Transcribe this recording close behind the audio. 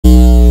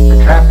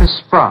trap is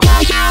sprung.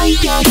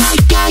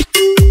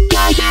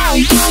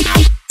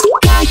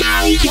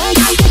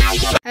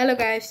 Hello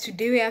guys,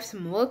 today we have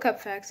some World Cup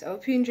facts. I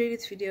hope you enjoyed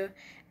this video,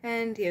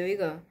 and here we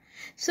go.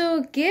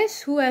 So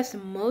guess who has the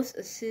most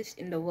assists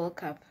in the World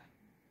Cup?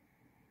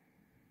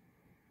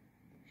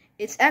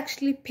 It's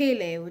actually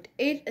Pele with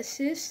 8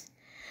 assists.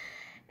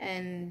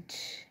 And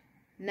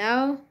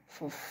now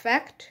for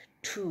fact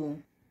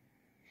 2.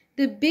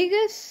 The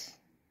biggest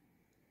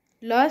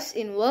loss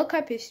in World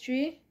Cup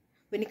history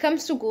when it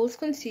comes to goals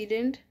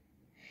conceded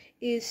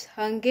is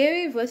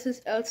Hungary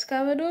versus El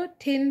Salvador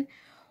 10-1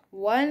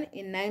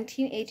 in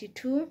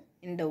 1982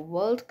 in the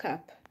World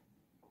Cup.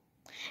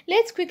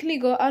 Let's quickly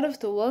go out of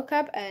the World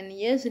Cup, and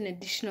here's an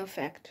additional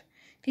fact.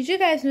 Did you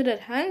guys know that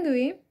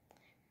Hungary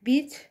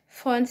beat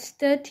France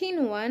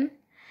 13-1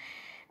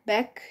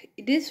 back?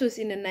 This was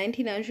in the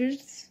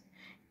 1900s.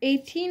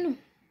 13-1.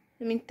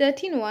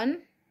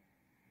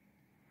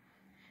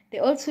 They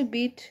also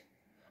beat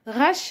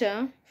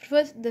Russia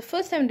the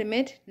first time they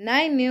met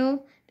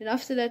 9-0. Then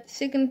after that, the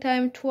second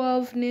time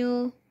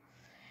 12-0.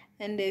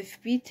 And they've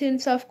beaten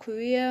South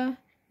Korea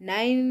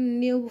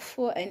 9-0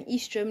 before, and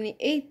East Germany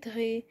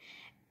 8-3,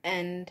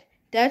 and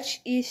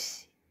Dutch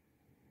East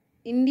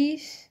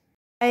Indies.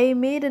 I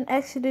made an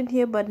accident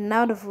here, but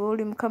now the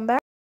volume come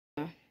back.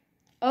 I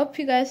hope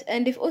you guys,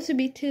 and they've also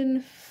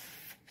beaten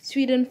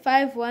Sweden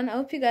 5-1. I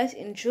hope you guys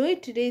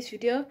enjoyed today's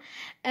video,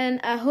 and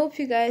I hope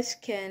you guys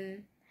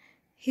can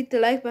hit the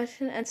like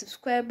button and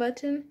subscribe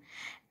button.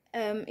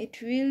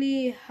 It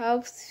really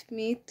helps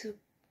me to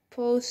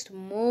post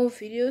more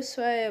videos.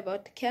 Sorry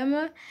about the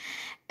camera.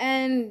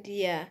 And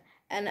yeah,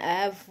 and I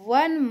have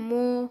one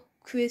more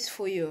quiz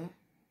for you.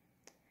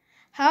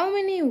 How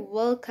many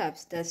World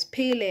Cups does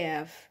Pele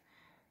have?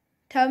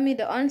 Tell me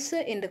the answer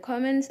in the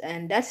comments,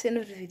 and that's the end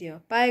of the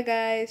video. Bye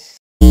guys.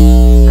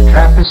 The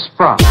trap is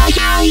sprung.